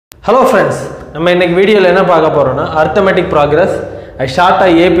Hello friends, நம்ம இன்னைக்கு வீடியோல என்ன பார்க்க போறோம்னா arithmetic progress ஷார்ட்டா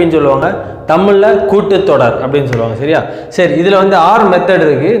AP ன்னு சொல்லுவாங்க தமிழ்ல கூட்டு தொடர் அப்படினு சொல்லுவாங்க சரியா சரி இதுல வந்து R மெத்தட்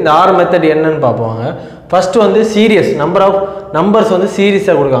இருக்கு இந்த R மெத்தட் என்னன்னு பாப்போங்க ஃபர்ஸ்ட் வந்து சீரியஸ் நம்பர் ஆஃப் நம்பர்ஸ் வந்து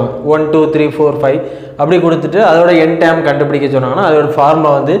சீரிஸா கொடுக்காங்க 1 2 3 4 5 அப்படி கொடுத்துட்டு அதோட n டைம் கண்டுபிடிக்க சொன்னாங்கன்னா அதோட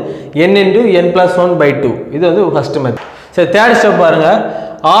ஃபார்முலா வந்து n * n+1/2 இது வந்து ஃபர்ஸ்ட் மெத்தட் சரி தேர்ட் ஸ்டெப் பாருங்க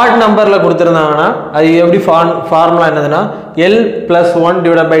odd நம்பர்ல கொடுத்திருந்தாங்கன்னா அது எப்படி ஃபார்முலா என்னதுன்னா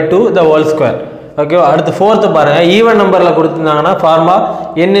l+1/2 the whole square okay அடுத்து fourth பாருங்க ஈவன் நம்பர்ல கொடுத்திருந்தாங்கன்னா ஃபார்முலா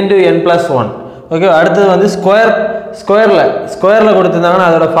n * n+1 ஓகே அடுத்து வந்து ஸ்கொயர்ல கொடுத்திருந்தாங்கன்னா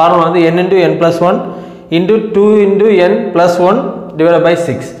அதோட ஃபார்முலா வந்து n * n+1 * 2 *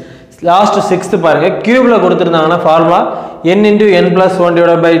 n+1/6 last 6th பாருங்க கியூப்ல கொடுத்திருந்தாங்கன்னா formula n *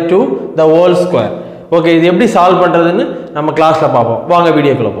 n+1/2 the whole square okay இது எப்படி சால்வ் பண்றதுன்னு நம்ம கிளாஸ்ல பாப்போம் வாங்க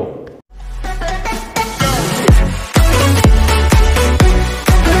வீடியோக்குள்ள போவோம்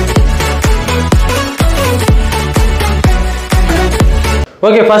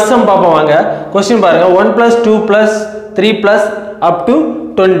ஓகே ஃபர்ஸ்ட் சம் பாப்போம் வாங்க क्वेश्चन பாருங்க 1 + 2 + 3 + up to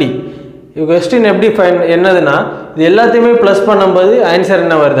 20 இது क्वेश्चन எப்படி ஃபைண்ட் என்னதுன்னா இது எல்லாத்தையுமே ப்ளஸ் பண்ணும்போது ஆன்சர்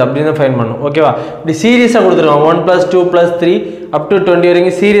என்ன வருது அப்படினு ஃபைண்ட் பண்ணனும் ஓகேவா இப்படி சீரியஸா கொடுத்திருக்கான் 1 + 2 + 3 up to 20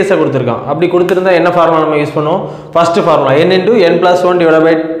 வரைக்கும் சீரியஸா கொடுத்திருக்கான் அப்படி கொடுத்திருந்தா என்ன ஃபார்முலா நம்ம யூஸ் பண்ணுவோம் ஃபர்ஸ்ட் ஃபார்முலா n *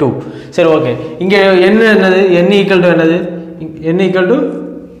 n+1/2 சரி ஓகே இங்க n என்னது n = என்னது n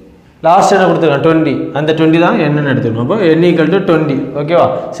லாஸ்ட் என்ன கொடுத்திருக்கான் 20 அந்த 20 தான் n ன்னு எடுத்துக்கணும் அப்ப n = 20 ஓகேவா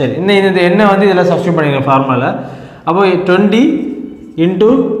சரி இந்த n வந்து இதெல்லாம் சப்ஸ்டிட்யூட் பண்ணிங்க ஃபார்முலால அப்ப 20 *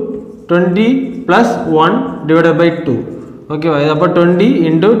 20 + 1/2 ஓகேவா இது அப்ப 20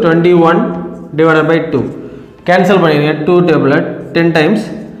 * 21/2 கேன்சல் பண்ணிடுங்க 2 டேபிள்ல 10 டைம்ஸ்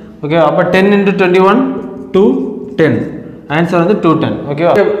ஓகே அப்ப 10 * 21 210 ஆன்சர் வந்து 210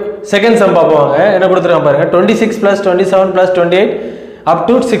 ஓகேவா செகண்ட் சம் பாப்போம் என்ன கொடுத்திருக்காங்க பாருங்க 26 + 27 + 28 up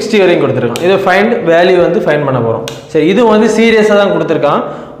to 60 வரைக்கும் கொடுத்திருக்கான் இது ஃபைண்ட் வேல்யூ வந்து ஃபைண்ட் பண்ண போறோம் சரி இது வந்து சீரியஸா தான் கொடுத்திருக்கான்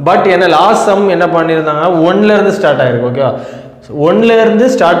பட் என்ன லாஸ்ட் சம் என்ன பண்ணிருந்தாங்க 1 ல இருந்து ஸ்டார்ட் ஆயிருக்கு ஓகேவா 1 ல இருந்து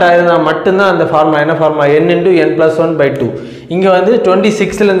ஸ்டார்ட் ஆயிருந்தா மட்டும் தான் அந்த ஃபார்முலா என்ன ஃபார்முலா n * n+1/2 இங்க வந்து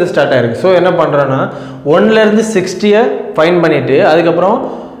 26 ல இருந்து ஸ்டார்ட் ஆயிருக்கு சோ என்ன பண்றோம்னா 1 ல இருந்து 60 ஐ ஃபைண்ட் பண்ணிட்டு அதுக்கு அப்புறம்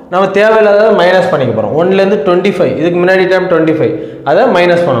நாம தேவையில்லாத மைனஸ் பண்ணிக்க போறோம் 1 ல இருந்து 25 இதுக்கு முன்னாடி டைம் 25 அத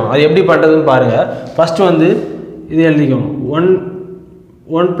மைனஸ் பண்ணனும் அது எப்படி பண்றதுன்னு பாருங்க ஃபர்ஸ்ட் வந்து இது எழுதிக்கணும் 1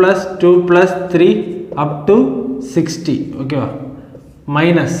 + 2 + 3 up to 60 ஓகேவா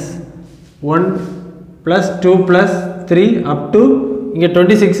மைனஸ் 1 + 2 + 3 up to இங்க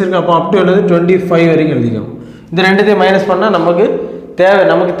 26 இருக்கு அப்ப up to என்னது 25 வரைக்கும் எழுதிக்கணும் இந்த ரெண்டுத்தையும் மைனஸ் பண்ணா நமக்கு தேவை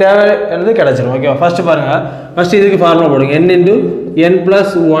என்னது கிடைச்சிரும் ஓகேவா ஃபர்ஸ்ட் பாருங்க ஃபர்ஸ்ட் இதுக்கு ஃபார்முலா போடுங்க n *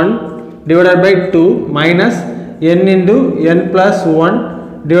 n+1/2 minus n *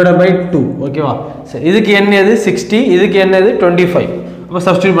 n+1/2 ஓகேவா சரி இதுக்கு n எது 60 இதுக்கு n எது 25 அப்ப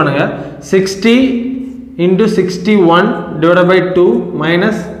சப்ஸ்டிட்யூட் பண்ணுங்க 60 * 61/2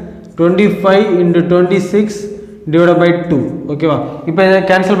 minus 25 * 26/2 ஓகேவா இப்போ இத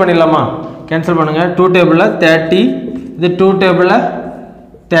கேன்சல் பண்ணிடலாமா கேன்சல் பண்ணுங்க 2 டேபிள்ல 30 இது 2 டேபிள்ல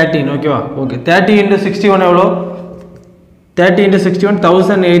 13 ஓகேவா ஓகே 30 * 61 எவ்வளவு 30 * 61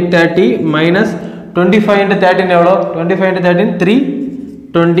 1830 minus 25 * 13 எவ்வளவு 25 *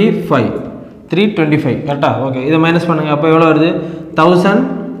 13 325 கரெக்ட்டா ஓகே இத மைனஸ் பண்ணுங்க அப்ப எவ்வளவு வருது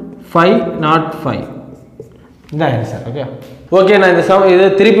 1505 இதான் ஆன்சர் ஓகே ஓகே நான் இந்த சம் இது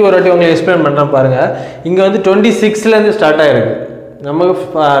திருப்பி ஒரு வாட்டி உங்களுக்கு எக்ஸ்பிளைன் பண்றேன் பாருங்க இங்க வந்து 26 ல இருந்து ஸ்டார்ட் ஆயிருக்கு நமக்கு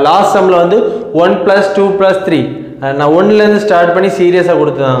லாஸ்ட் சம்ல வந்து 1 + 2 + 3 நான் 1 ல இருந்து ஸ்டார்ட் பண்ணி சீரியஸா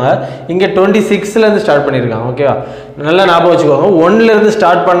கொடுத்தாங்க இங்க 26 ல இருந்து ஸ்டார்ட் பண்ணிருக்காங்க ஓகேவா நல்லா ஞாபகம் வச்சுக்கோங்க 1 ல இருந்து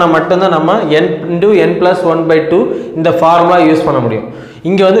ஸ்டார்ட் பண்ணா மட்டும் தான் நம்ம n * n+1/2 இந்த ஃபார்முலா யூஸ் பண்ண முடியும்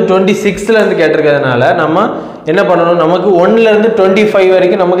இங்க வந்து 26 ல இருந்து கேட்டிருக்கிறதுனால நம்ம என்ன பண்ணனும் நமக்கு 1 ல இருந்து 25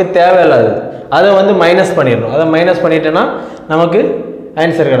 வரைக்கும் நமக்கு தேவையில்லாது அத வந்து மைனஸ் பண்ணிரணும் அத மைனஸ் பண்ணிட்டேனா நமக்கு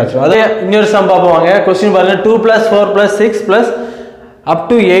ஆன்சர் கிடைச்சிரும் அதே இன்னொரு சம் பாப்போம் வாங்க क्वेश्चन பாருங்க 2 + 4 + 6 + up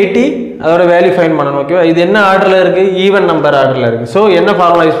to 80 அதோட வேல்யூ ஃபைண்ட் பண்ணனும் ஓகேவா இது என்ன ஆர்டர்ல இருக்கு ஈவன் நம்பர் ஆர்டர்ல இருக்கு சோ என்ன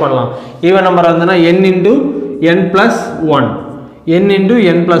ஃபார்முலா யூஸ் பண்ணலாம் ஈவன் நம்பர் வந்தனா n * n+1 n *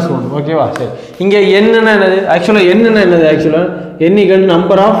 n+1 ஓகேவா சரி இங்க n ன்னா என்னது एक्चुअली n ன்னா என்னது actually n =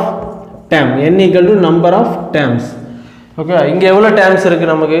 number of term n = number of terms ஓகேவா இங்க எவ்வளவு terms இருக்கு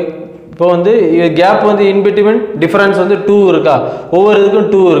நமக்கு இப்போ வந்து கேப் வந்து இன் பிட்வீன் டிஃபரன்ஸ் வந்து 2 இருக்கா ஒவ்வொரு இதுக்கும்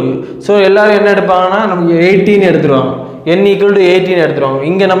 2 இருக்கு சோ எல்லாரும் என்ன எடுப்பாங்கன்னா நமக்கு 18 எடுத்துருவாங்க n = 18 எடுத்துருவாங்க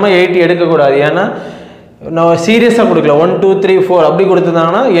இங்க நம்ம 80 எடுக்க கூடாது ஏனா நான் சீரியஸா கொடுக்கல 1 2 3 4 அப்படி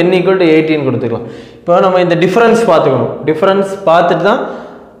கொடுத்திருந்தாங்கன்னா n = 18 கொடுத்துக்கலாம் இப்போ நம்ம இந்த டிஃபரன்ஸ் பாத்துக்கணும் டிஃபரன்ஸ் பார்த்துட்டு தான்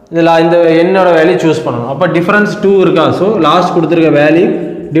இந்த n ஓட வேல்யூ चूஸ் பண்ணனும் அப்ப டிஃபரன்ஸ் 2 இருக்கா சோ லாஸ்ட் கொடுத்திருக்க வேல்யூ /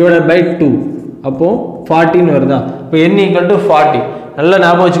 2 அப்போ 14 வருதா இப்போ n = 40 நல்லா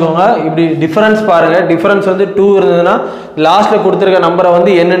ஞாபகம் வச்சுக்கோங்க. இப்படி டிஃபரன்ஸ் பாருங்கள். டிஃபரன்ஸ் வந்து 2 இருந்ததுன்னா லாஸ்ட்டில் கொடுத்துருக்க நம்பரை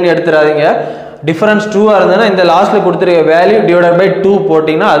வந்து என்னன்னு எடுத்துடாதீங்க. டிஃபரன்ஸ் 2ஆக இருந்ததுன்னா இந்த லாஸ்ட்டில் கொடுத்துருக்க வேல்யூ டிவைடட் பை 2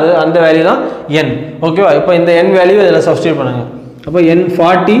 போட்டிங்கன்னா அது அந்த வேல்யூ தான் n. ஓகேவா? இப்போ இந்த n வேல்யூ இதில் சப்ஸ்டியூட் பண்ணுங்கள். அப்போ n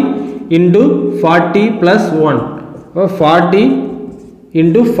 40 into 40 plus 1. அப்போ 40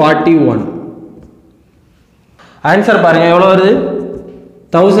 into 41. ஆன்சர் பாருங்கள் எவ்வளோ வருது?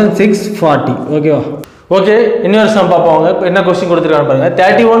 1640. ஓகேவா? ஓகே, இன்னொரு சம் பார்ப்போம். என்ன கொஸ்டின் கொடுத்துருக்காங்க பாருங்கள்.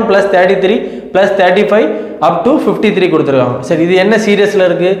 31 + 33 + 35 up to 53 கொடுத்துருக்காங்க. சரி, இது என்ன சீரியஸில்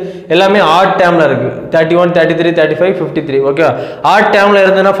இருக்குது? எல்லாமே ஆட் டேர்மில் இருக்குது. 31, 33, 35, 53. ஓகேவா? ஆட் டேர்மில்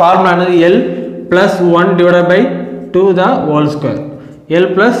இருந்ததுன்னா ஃபார்முலா என்னது? L + 1 divided by 2 the whole square. L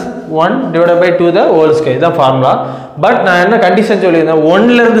 + 1 divided by 2 the whole square. இதுதான் ஃபார்முலா. பட் நான் என்ன கண்டிஷன் சொல்லியிருந்தேன்,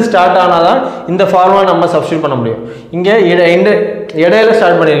 1லேருந்து ஸ்டார்ட் ஆனால் தான் இந்த ஃபார்முலா நம்ம சப்ஸ்டியூட் பண்ண முடியும். இங்கே இடையில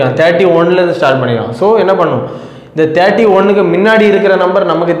ஸ்டார்ட் பண்ணியிருக்காங்க, 31லேருந்து ஸ்டார்ட் பண்ணியிருக்காங்க. ஸோ என்ன பண்ணும், இந்த 31க்கு முன்னாடி இருக்கிற நம்பர்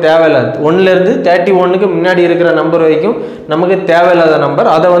நமக்கு தேவையில்லை. 1லேருந்து 31க்கு முன்னாடி இருக்கிற நம்பர் வரைக்கும் நமக்கு தேவையில்லாத நம்பர்,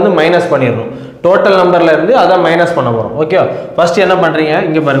 அதை வந்து மைனஸ் பண்ணிடணும். டோட்டல் நம்பரில் இருந்து அதை மைனஸ் பண்ண போகிறோம். ஓகேவா? ஃபஸ்ட்டு என்ன பண்ணுறீங்க,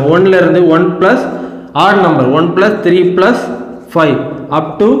 இங்கே பாருங்கள். 1லேருந்து 1 + ஆட் நம்பர் 1 + 3 + 5 up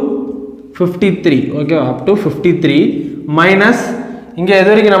to 53. ஓகேவா? up to 53 மைனஸ் இங்கே எது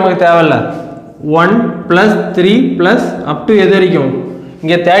வரைக்கும் நமக்கு தேவையில்லை, 1 + 3 + up to எது வரைக்கும்,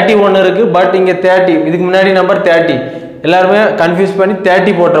 இங்கே 31 இருக்குது. பட் இங்கே 30, இதுக்கு முன்னாடி நம்பர் 30. எல்லாருமே கன்ஃபியூஸ் பண்ணி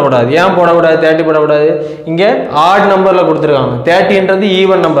 30 போட்டக்கூடாது. ஏன் போடக்கூடாது? 30 போடக்கூடாது, இங்கே ஆட் நம்பரில் கொடுத்துருக்காங்க. 30ன்றது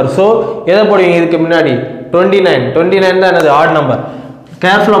ஈவன் நம்பர். ஸோ எதை போடுவீங்க இதுக்கு முன்னாடி? 29. 29 தான் என்னது? Add number.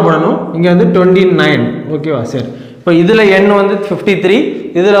 கேர்ஃபுல்லாக போடணும். இங்கே வந்து 29. ஓகேவா? சரி, இப்போ இதில் n வந்து 53,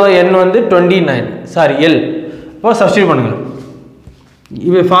 இதில் n வந்து 29. Sorry, L. இப்போ சப்ஸ்டியூட் பண்ணுங்கள்.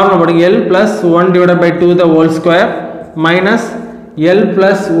 இப்போ ஃபார்முலா போடுங்க. L + 1 divided by 2 the whole square minus L +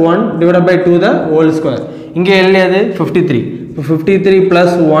 1 divided by 2 the whole square. இங்கே L எது? 53. இப்போ 53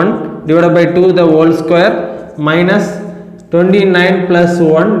 + 1 divided by 2 the whole square minus 29 +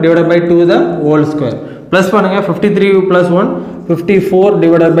 1 divided by 2 the whole square. Plus பண்ணுங்கள். 53 + 1 54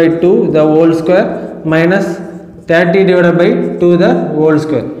 divided by 2 the whole square minus 30 divided by 2 the whole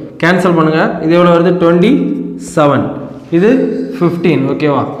square. Cancel பண்ணுங்கள். இது எவ்வளோ வருது? 27. இது 15.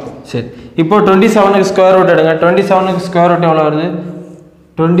 ஓகேவா? சரி, இப்போ 27க்கு ஸ்கொயர் ரூட் எடுங்க. 27க்கு ஸ்கொயர் ரூட் எவ்வளோ வருது?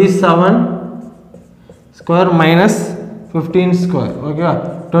 27 ஸ்கொயர் மைனஸ் 15 ஸ்கொயர். ஓகேவா?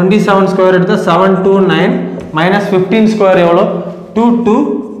 27 ஸ்கொயர் எடுத்தால் 729 மைனஸ் 15 ஸ்கொயர் எவ்வளோ?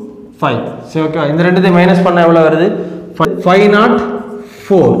 225. சரி, ஓகேவா? இந்த ரெண்டுத்தையும் மைனஸ் பண்ண எவ்வளோ வருது?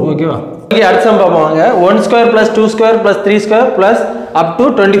 504. ஓகேவா? அடுத்த சம் பார்ப்பாங்க. 1 square + 2 square + 3 square + up to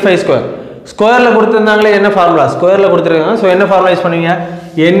 25 square. ஸ்கொயரில் கொடுத்துருந்தாங்களே, என்ன ஃபார்முலா? ஸ்கொயரில் கொடுத்துருக்காங்க. ஸோ என்ன ஃபார்முலா யூஸ் பண்ணுவீங்க?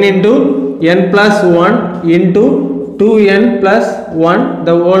 n into n + 1 into 2n + 1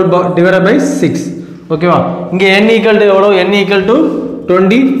 the whole divided by 6. ஓகேவா? இங்கே n = எவ்வளோ? n =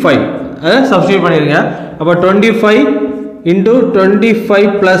 25. அதை சப்ஸ்டியூட் பண்ணிடுங்க. அப்போ 25 into 25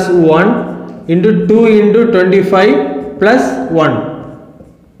 + 1 into 2 into 25 + 1.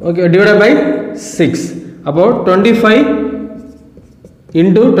 Okay, divided by 6. அப்போ 25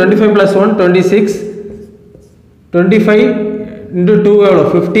 into 25 + 1 26, 25 into 2 எவ்வளோ?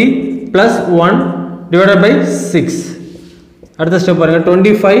 50 + 1 divided by 6. அடுத்த ஸ்டெப் பாருங்கள்.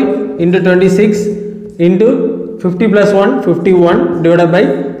 25 into 26 into 50 + 1 51 divided by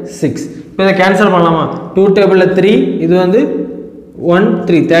 6. இப்போ இதை கேன்சல் பண்ணலாமா? 2 டேபிளில் 3, இது வந்து 1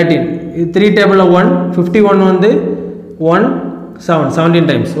 3 13, இது 3 டேபிளில் 1 51 வந்து 1 7 17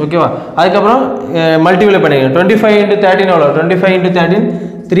 டைம்ஸ். ஓகேவா? அதுக்கப்புறம் மல்டிப்ளை பண்ணிக்கங்க. 25 into 13 எவ்வளோ? 25 into 13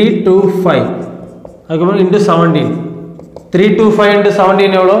 325. அதுக்கப்புறம் into 17, 325 into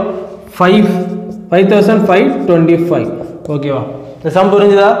 17 எவ்வளோ? 5525. ஓகேவா? இந்த சம்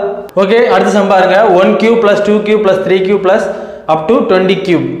புரிஞ்சுதா? ஓகே, அடுத்த சம் பாருங்க. 1 cube + 2 cube + 3 cube + up to 20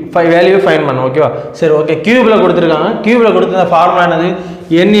 cube value find பண்ணும். ஓகேவா? சரி, ஓகே. கியூபில் கொடுத்துருக்காங்க. கியூபில் கொடுத்துருந்த ஃபார்முலா என்னது?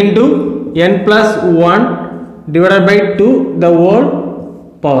 n into n + 1 divided by 2 the whole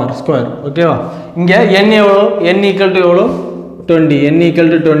power square. ஓகேவா? இங்கே n எவ்வளோ? n = எவ்வளோ? 20. n =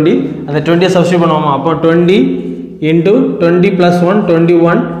 20. அந்த 20 சப்ஸ்டியூட் பண்ணுவோமா? அப்போ 20 into 20 + 1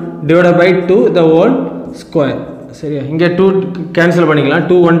 21 divided by 2 the whole square. சரியா? இங்கே 2 கேன்சல் பண்ணிக்கலாம்.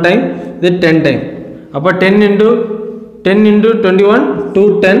 2 1 டைம், இது 10 டைம். அப்போ 10 into 21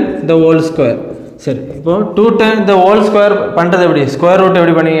 210 the whole square. சரி, இப்போ 210 the whole square பண்ணுறது எப்படி? ஸ்கொயர் ரூட்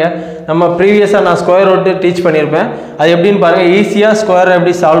எப்படி பண்ணுவீங்க? நம்ம ப்ரீவியஸாக நான் ஸ்கொயர் ரூட்டு டீச் பண்ணியிருப்பேன். அது எப்படின்னு பாருங்கள். ஈஸியாக ஸ்கொயர்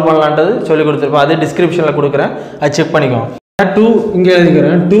எப்படி சால்வ் பண்ணலான்றது சொல்லி கொடுத்துருப்பேன். அது டிஸ்கிரிப்ஷனில் கொடுக்குறேன், அது செக் பண்ணிக்கோங்க. 2 இங்கே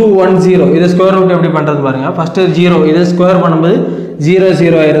எழுதிக்கிறேன். 210 இது ஸ்கொயர் ரூட் எப்படி பண்ணுறது பாருங்கள். ஃபஸ்ட்டு 0, இதை ஸ்கொயர் பண்ணும்போது 0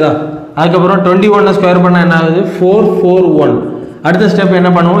 0 ஆயிடுதா? அதுக்கப்புறம் 21 ஸ்கொயர் பண்ணால் என்ன ஆகுது? 441. அடுத்த ஸ்டெப் என்ன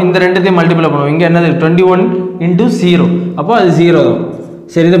பண்ணுவோம்? இந்த ரெண்டுத்தையும் மல்டிப்ளை பண்ணுவோம். இங்கே என்னது? 21 into 0. அப்போ அது 0 தான்.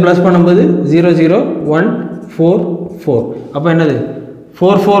 சரி இதை ப்ளஸ் பண்ணும்போது 0 0 1 4 4 அப்போ என்னது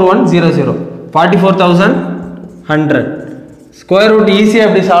 44100 44,100 ஸ்கொயர் ரூட் ஈஸியாக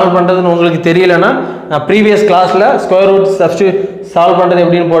எப்படி சால்வ் பண்ணுறதுன்னு உங்களுக்கு தெரியலன்னா நான் ப்ரீவியஸ் கிளாஸில் ஸ்கொயர் ரூட் சப்ஸ்டியூட் சால்வ் பண்ணுறது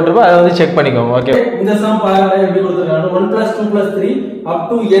எப்படின்னு போட்டிருப்போம் அதை வந்து செக் பண்ணிக்கோங்க ஓகே இந்த சம் பாருங்க எப்படி கொடுத்துருக்காங்க 1 + 2 + 3 up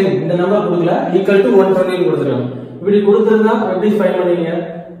to n இந்த நம்பர் கொடுக்கல ஈக்குவல் டு 120 கொடுத்துருக்காங்க இப்படி கொடுத்துருந்தா எப்படி ஃபைண்ட் பண்ணுவீங்க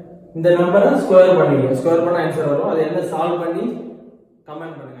இந்த நம்பரை ஸ்கொயர் பண்ணுவீங்க ஸ்கொயர் பண்ண ஆன்சர் வரும் அதை என்ன சால்வ் பண்ணி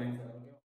கமெண்ட் பண்ணுங்க